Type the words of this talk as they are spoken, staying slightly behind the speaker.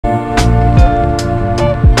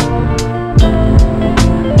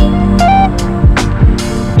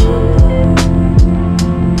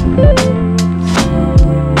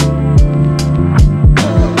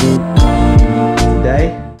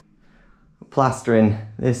plastering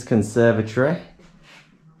this conservatory.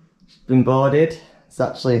 It's been boarded. It's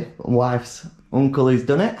actually my wife's uncle who's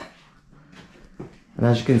done it. And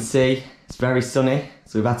as you can see, it's very sunny,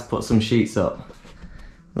 so we've had to put some sheets up.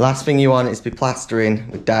 The last thing you want is to be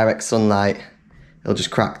plastering with direct sunlight. It'll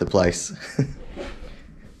just crack the place. So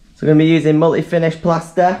we're going to be using multi-finish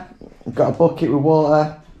plaster. I've got a bucket with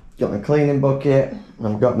water, got my cleaning bucket, and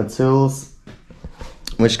I've got my tools.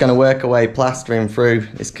 We're just going to work away plastering through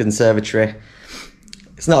this conservatory.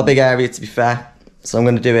 It's not a big area, to be fair, so I'm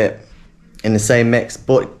going to do it in the same mix,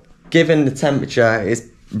 but given the temperature, it's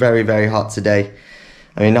very, very hot today.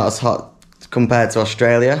 I mean, not as hot compared to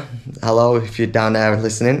Australia. Hello, if you're down there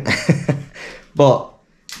listening. But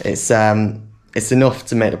it's enough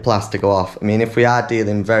to make the plaster go off. I mean, if we are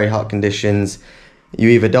dealing in very hot conditions, you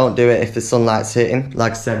either don't do it if the sunlight's hitting.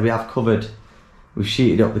 Like I said, we've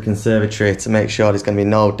sheeted up the conservatory to make sure there's going to be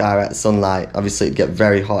no direct sunlight. Obviously, it'd get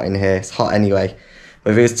very hot in here. It's hot anyway.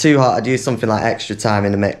 But if it was too hot, I'd use something like extra time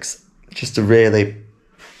in the mix, just to really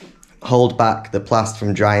hold back the plaster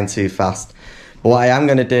from drying too fast. But what I am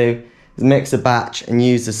going to do is mix a batch and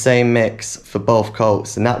use the same mix for both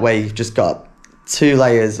coats, and that way you've just got 2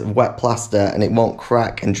 layers of wet plaster and it won't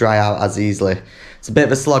crack and dry out as easily. It's a bit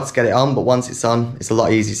of a slog to get it on, but once it's on, it's a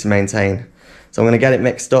lot easier to maintain. So I'm going to get it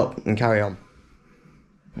mixed up and carry on.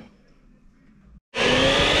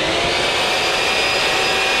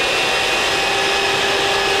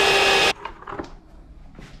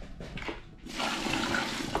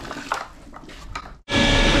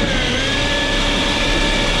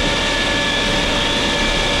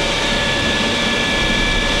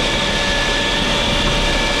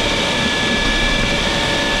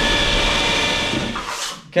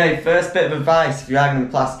 Okay, first bit of advice if you are going to be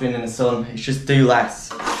plastering in the sun, is just do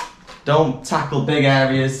less. Don't tackle big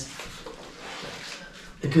areas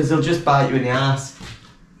because they'll just bite you in the arse.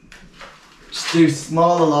 Just do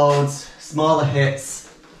smaller loads, smaller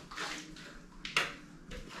hits,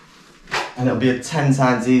 and it'll be 10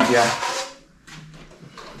 times easier.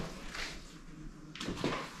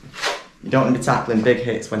 You don't want to be tackling big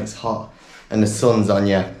hits when it's hot and the sun's on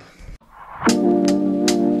you.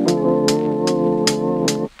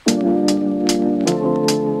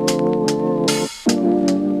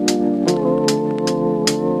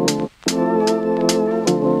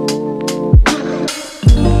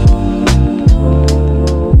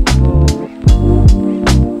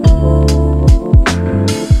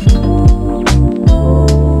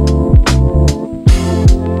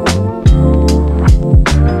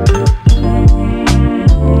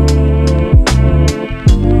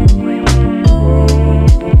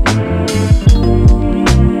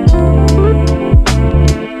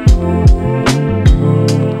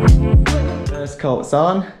 Coat's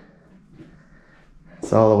on.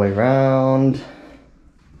 It's all the way around.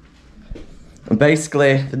 And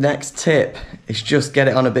basically the next tip is just get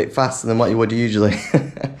it on a bit faster than what you would usually.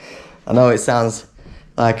 I know it sounds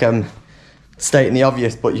like I'm stating the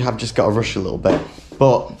obvious, but you have just got to rush a little bit.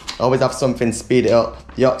 But always have something to speed it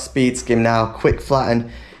up. The Ox Speed Skim now, quick flatten.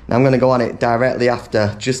 And I'm going to go on it directly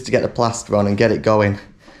after just to get the plaster on and get it going.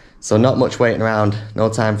 So not much waiting around, no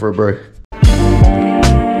time for a brew.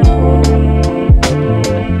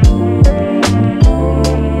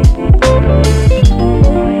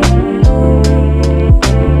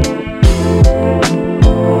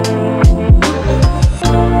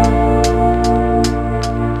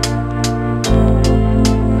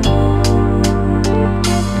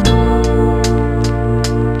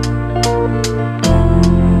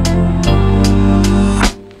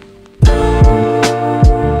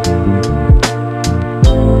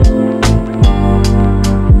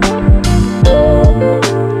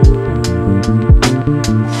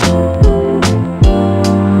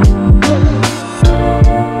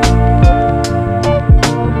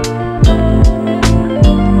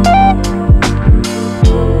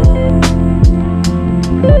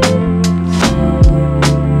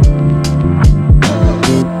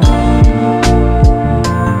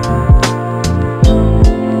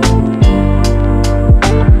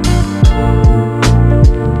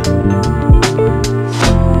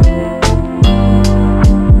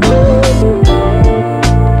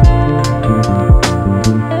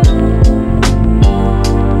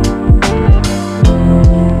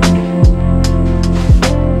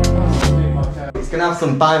 Have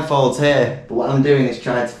some bindfolds here, but what I'm doing is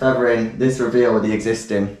trying to feather in this reveal with the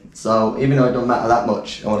existing. So even though it don't matter that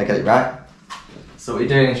much, I want to get it right. So what you're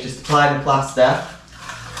doing is just applying the plaster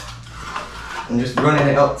and just running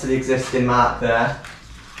it up to the existing mark there.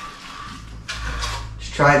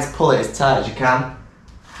 Just trying to pull it as tight as you can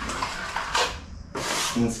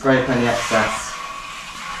and scrape any excess.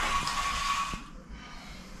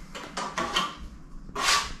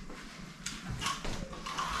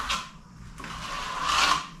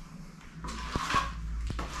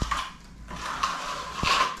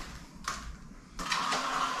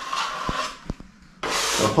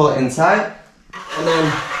 So pull it inside and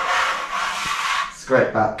then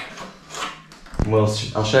scrape back. And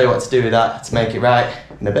I'll show you what to do with that to make it right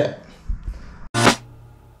in a bit.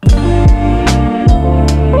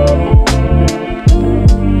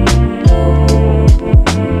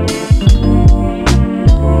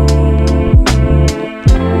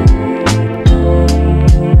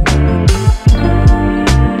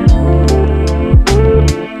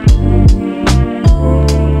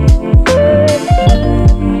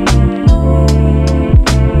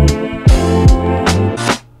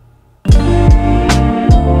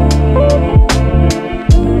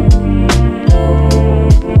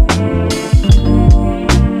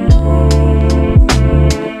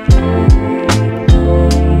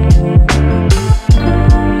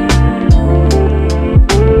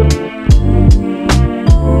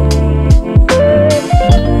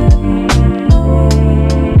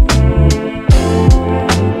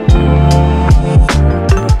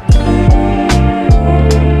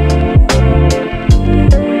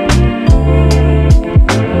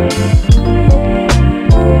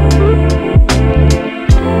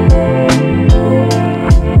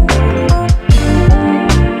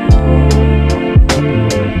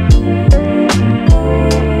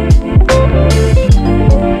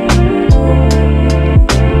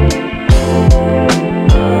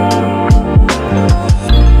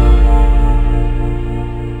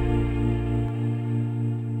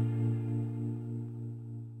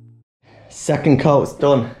 Second coat's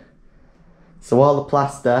done. So all the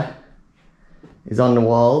plaster is on the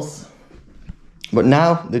walls. But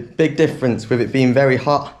now the big difference with it being very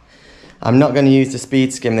hot, I'm not going to use the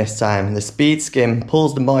speed skim this time. The speed skim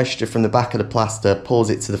pulls the moisture from the back of the plaster, pulls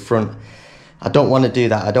it to the front. I don't want to do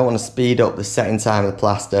that. I don't want to speed up the setting time of the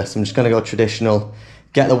plaster. So I'm just going to go traditional,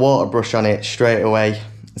 get the water brush on it straight away,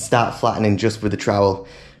 and start flattening just with the trowel.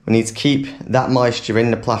 We need to keep that moisture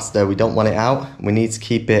in the plaster. We don't want it out. We need to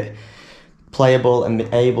keep it playable and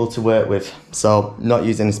able to work with. So not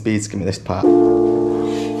using a speed skim at this part.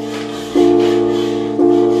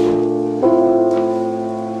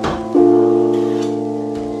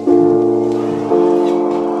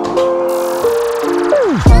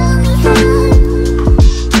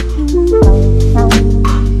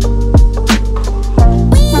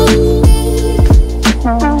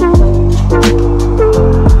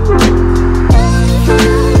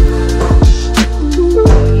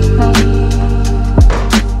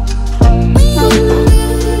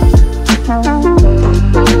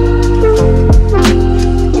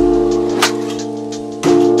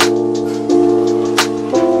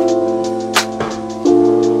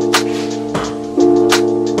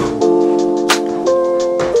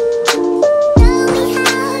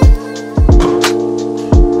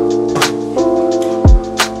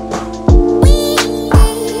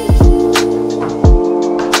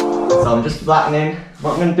 I'm just flattening.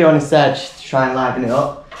 What I'm going to do on this edge to try and liven it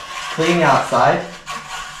up, clean the outside,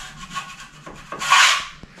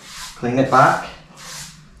 clean it back,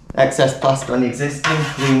 excess plaster on the existing,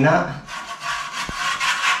 clean that,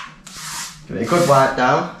 give it a good wipe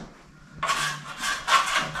down,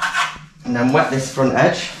 and then wet this front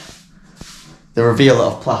edge, the reveal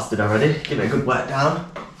that I've plastered already, give it a good wet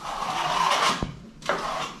down,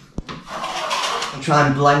 and try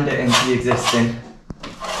and blend it into the existing.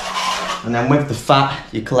 And then with the fat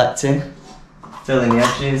you're collecting, fill in the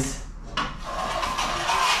edges.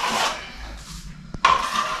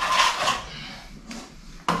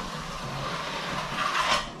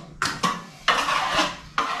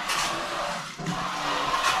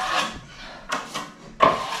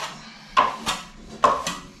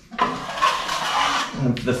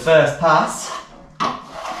 And for the first pass,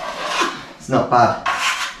 it's not bad,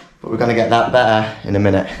 but we're going to get that better in a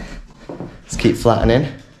minute. Let's keep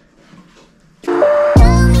flattening.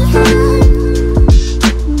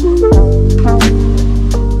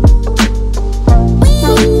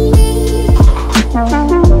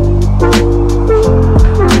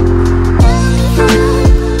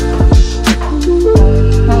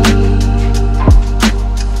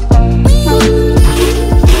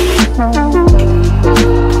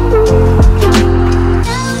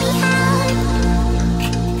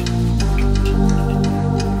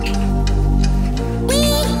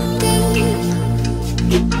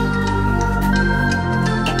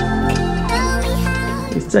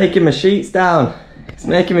 Taking my sheets down. It's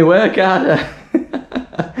making me work harder.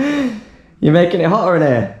 You're making it hotter in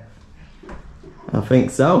here? I think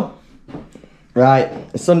so. Right,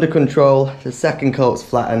 it's under control. The second coat's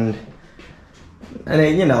flattened.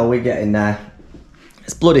 And you know, we're getting there.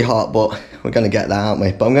 It's bloody hot, but we're going to get there, aren't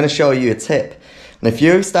we? But I'm going to show you a tip. And if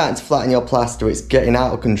you're starting to flatten your plaster, it's getting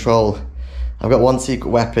out of control. I've got one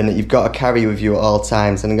secret weapon that you've got to carry with you at all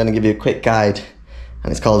times, and I'm going to give you a quick guide,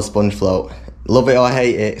 and it's called a sponge float. Love it or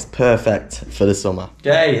hate it, it's perfect for the summer.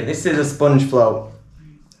 Okay, this is a sponge float.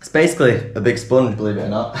 It's basically a big sponge, believe it or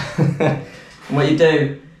not. And what you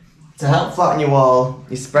do, to help flatten your wall,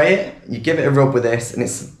 you spray it, you give it a rub with this, and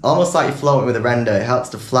it's almost like you're floating with a render. It helps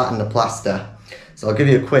to flatten the plaster. So I'll give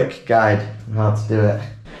you a quick guide on how to do it.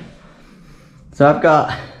 So I've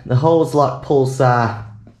got the Hose-Lock Pulsar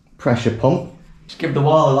pressure pump. Just give the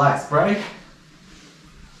wall a light spray.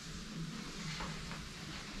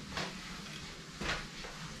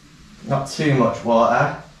 Not too much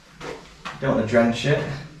water. Don't want to drench it.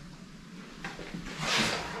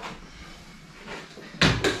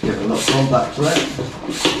 Give it a little pump back to it.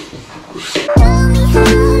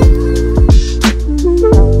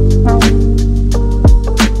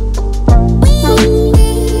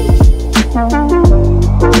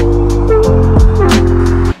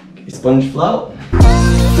 Sponge float.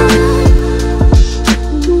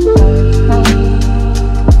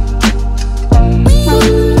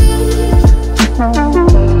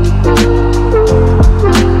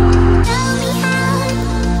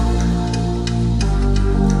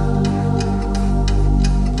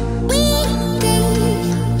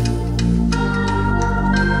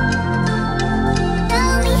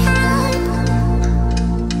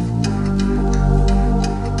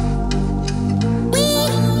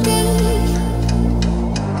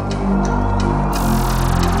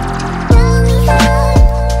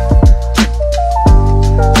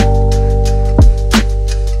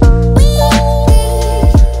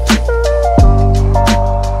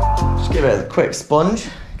 Quick sponge.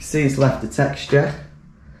 You can see it's left the texture,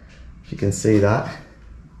 if you can see that.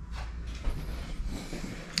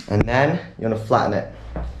 And then you want to flatten it.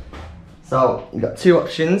 So you've got two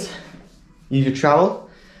options. Use your trowel,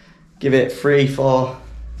 give it 3, 4,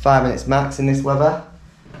 5 minutes max in this weather,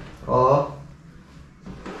 or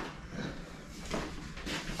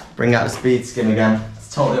bring out the speed skim again.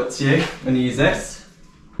 It's totally up to you when you use this.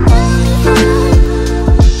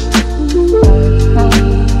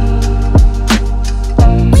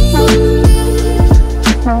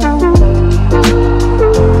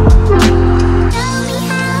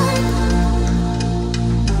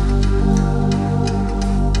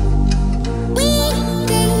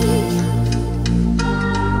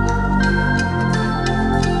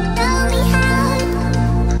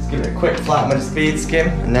 Quick flatten with a speed skim,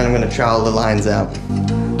 and then I'm going to trowel the lines out.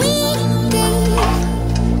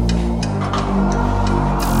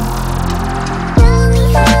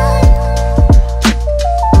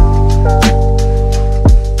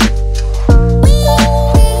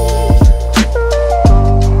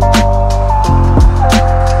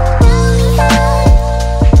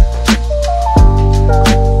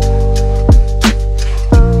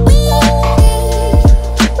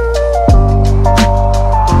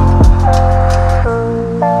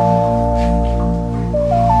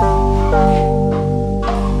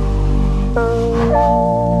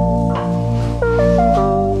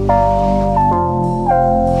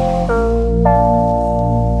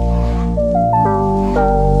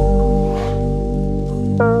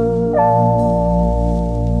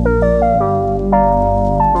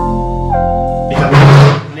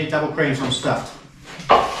 Double cream from stuffed.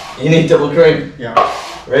 You need double cream? Yeah.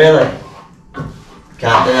 Really?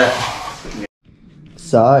 Can't do it.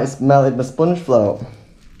 So it's melted my sponge float.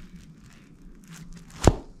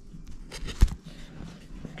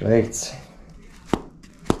 Great.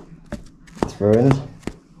 It's ruined.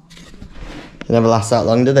 They never last that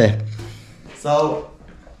long, do they? So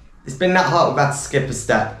it's been that hot we've had to skip a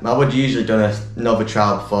step. I would usually done another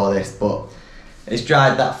trowel before this, but it's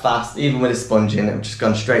dried that fast, even with a sponge in, I've just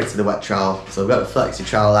gone straight to the wet trowel. So I've got the flexi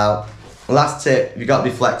trowel out. The last tip, you've got to be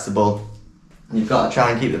flexible. You've got to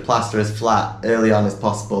try and keep the plaster as flat early on as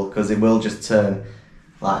possible, because it will just turn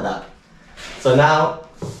like that. So now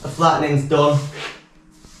the flattening's done,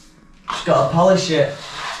 just got to polish it.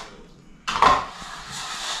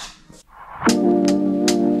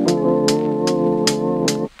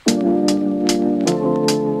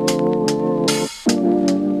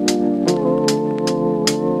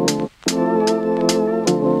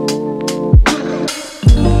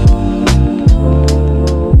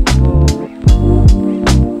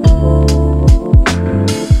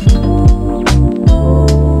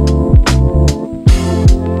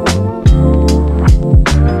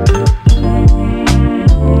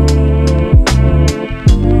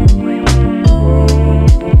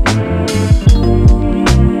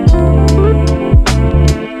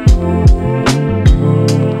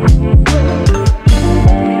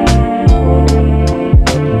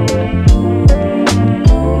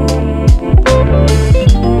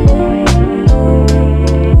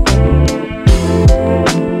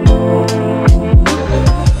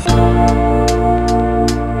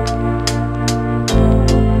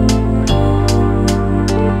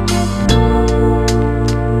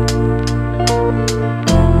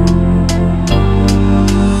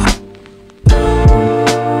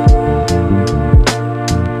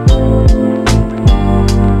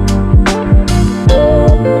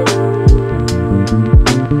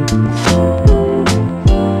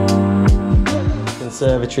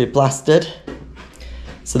 conservatory plastered.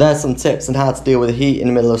 So there's some tips on how to deal with the heat in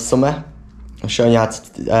the middle of summer. I'm showing you how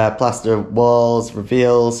to plaster walls,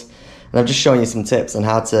 reveals, and I'm just showing you some tips on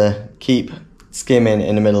how to keep skimming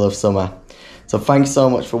in the middle of summer. So thank you so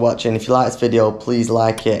much for watching. If you like this video, please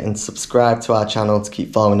like it and subscribe to our channel to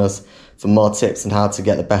keep following us for more tips on how to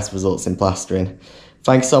get the best results in plastering.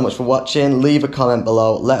 Thank you so much for watching. Leave a comment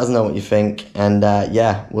below, let us know what you think, and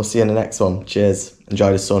yeah, we'll see you in the next one. Cheers,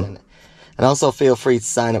 enjoy the sun. And also feel free to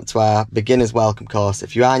sign up to our beginner's welcome course.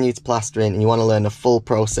 If you are new to plastering and you want to learn the full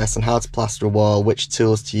process on how to plaster a wall, which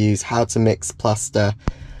tools to use, how to mix plaster,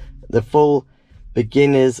 the full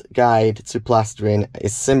beginner's guide to plastering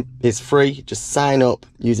is free. Just sign up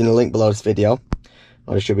using the link below this video,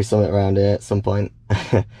 or there should be something around here at some point.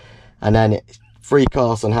 And then free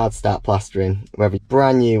course on how to start plastering, whether you're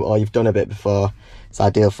brand new or you've done a bit before. It's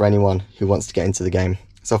ideal for anyone who wants to get into the game.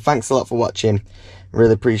 So thanks a lot for watching,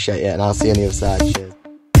 really appreciate it, and I'll see you on the other side. Cheers.